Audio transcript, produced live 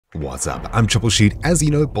What's up? I'm Troubleshoot. As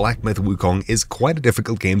you know, Black Myth Wukong is quite a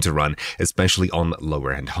difficult game to run, especially on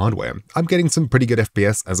lower-end hardware. I'm getting some pretty good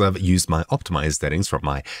FPS as I've used my optimized settings from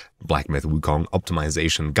my Black Myth Wukong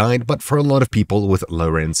optimization guide, but for a lot of people with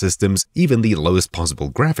lower-end systems, even the lowest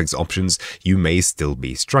possible graphics options, you may still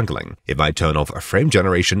be struggling. If I turn off frame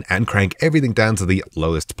generation and crank everything down to the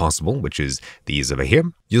lowest possible, which is these over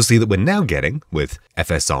here, you'll see that we're now getting, with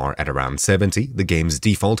FSR at around 70, the game's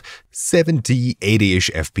default, 70,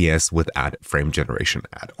 80-ish FPS without frame generation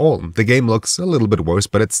at all. The game looks a little bit worse,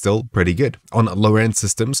 but it's still pretty good. On lower-end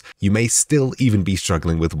systems, you may still even be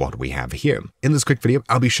struggling with what we have here. In this quick video,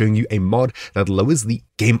 I'll be showing you a mod that lowers the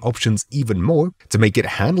game options even more to make it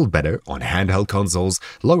handle better on handheld consoles,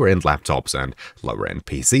 lower-end laptops, and lower-end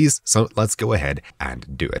PCs, so let's go ahead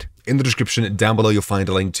and do it. In the description down below, you'll find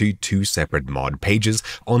a link to 2 separate mod pages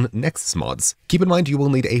on Nexus Mods. Keep in mind you will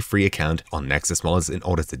need a free account on Nexus Mods in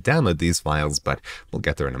order to download these files, but we'll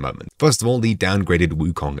get there in a moment. First of all, the downgraded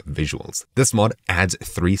Wukong visuals. This mod adds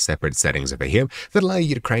 3 separate settings over here that allow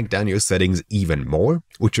you to crank down your settings even more,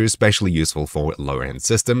 which are especially useful for lower-end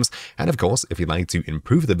systems. And of course, if you'd like to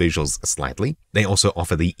improve the visuals slightly, they also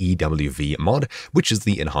offer the EWV mod, which is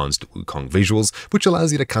the enhanced Wukong visuals, which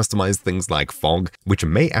allows you to customize things like fog, which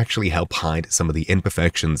may actually help hide some of the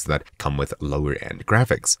imperfections that come with lower-end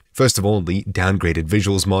graphics. First of all, the downgraded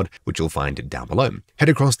visuals mod, which you'll find down below. Head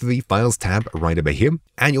across to the Files tab right over here,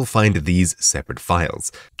 and you'll find these separate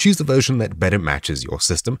files. Choose the version that better matches your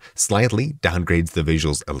system, slightly downgrades the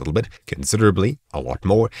visuals a little bit, considerably, a lot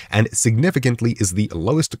more, and significantly is the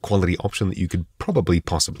lowest quality option that you could probably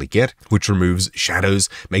possibly get, which removes shadows,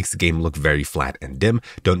 makes the game look very flat and dim.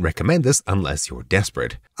 Don't recommend this unless you're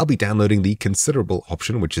desperate. I'll be downloading the considerable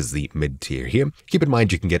option, which is the mid-tier here. Keep in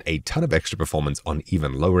mind you can get a ton of extra performance on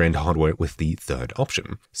even lower-end hardware with the third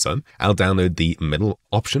option. So I'll download the middle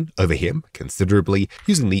option over here considerably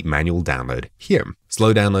using the manual download here.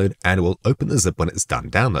 Slow download, and it will open the zip when it's done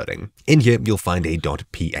downloading. In here, you'll find a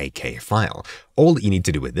 .pak file. All you need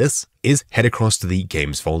to do with this is head across to the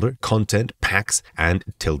Games folder, Content, Packs, and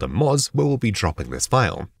 ~mods, where we'll be dropping this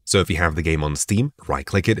file. So if you have the game on Steam,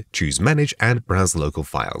 right-click it, choose Manage, and browse local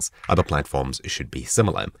files. Other platforms should be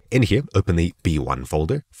similar. In here, open the B1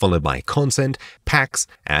 folder, followed by Content, Packs,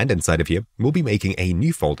 and inside of here, we'll be making a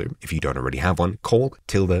new folder, if you don't already have one, called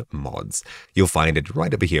 ~mods. You'll find it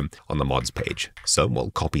right over here on the mods page. So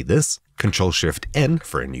we'll copy this, Ctrl-Shift-N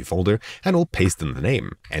for a new folder, and we'll paste in the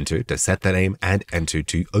name. Enter to set the name, and enter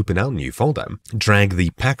to open our new folder. Drag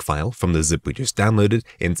the pack file from the zip we just downloaded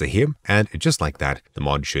into here, and just like that, the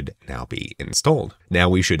mod should now be installed. Now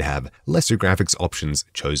we should have lesser graphics options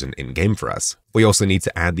chosen in-game for us. We also need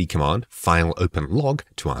to add the command file open log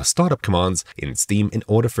to our startup commands in Steam in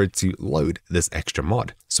order for it to load this extra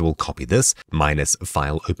mod. So we'll copy this, minus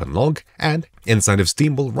file open log, and inside of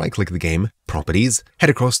Steam we'll right-click the game, properties, head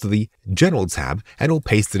across to the general tab, and we'll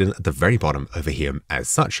paste it in at the very bottom over here as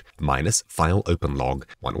such, minus file open log,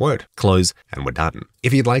 one word, close, and we're done.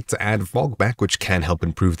 If you'd like to add fog back, which can help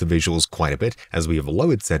improve the visuals quite a bit, as we have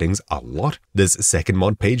lowered settings a lot, this second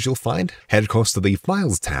mod page you'll find, head across to the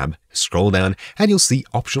Files tab, scroll down, and you'll see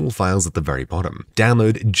optional files at the very bottom.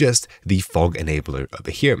 Download just the fog enabler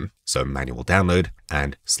over here. So manual download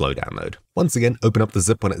and slow download. Once again, open up the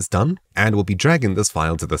zip when it's done, and we'll be dragging this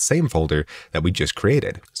file to the same folder that we just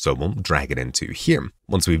created. So we'll drag it into here.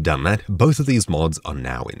 Once we've done that, both of these mods are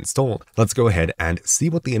now installed. Let's go ahead and see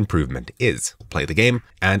what the improvement is. Play the game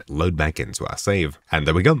and load back into our save. And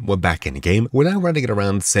there we go, we're back in game. We're now running at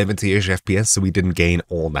around 70-ish FPS, so we didn't gain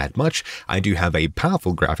all that much. I do have a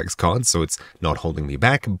powerful graphics card, so it's not holding me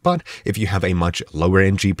back, but if you have a much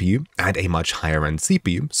lower-end GPU and a much higher-end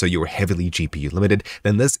CPU, so you're heavily GPU limited,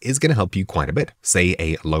 then this is going to help you quite a bit. Say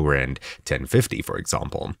a lower-end 1050, for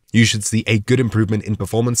example. You should see a good improvement in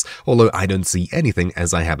performance, although I don't see anything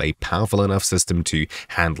as I have a powerful enough system to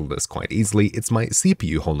handle this quite easily. It's my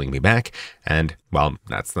CPU holding me back, and well,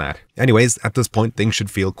 that's that. Anyways, at this point, things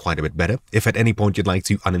should feel quite a bit better. If at any point you'd like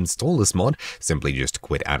to uninstall this mod, simply just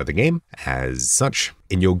quit out of the game as such.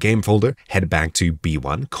 In your game folder, head back to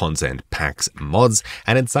B1, Content, Packs, Mods,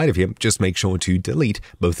 and inside of here, just make sure to delete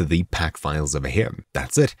both of the pack files over here.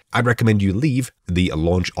 That's it. I'd recommend you leave the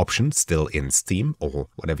launch option still in Steam or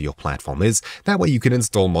whatever your platform is. That way you can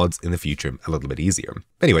install mods in the future a little bit easier.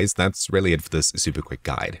 Anyways, that's really it for this super quick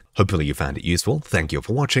guide. Hopefully you found it useful. Thank you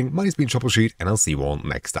for watching. My name's been Troubleshoot, and I'll see you all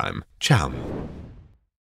next time. Ciao.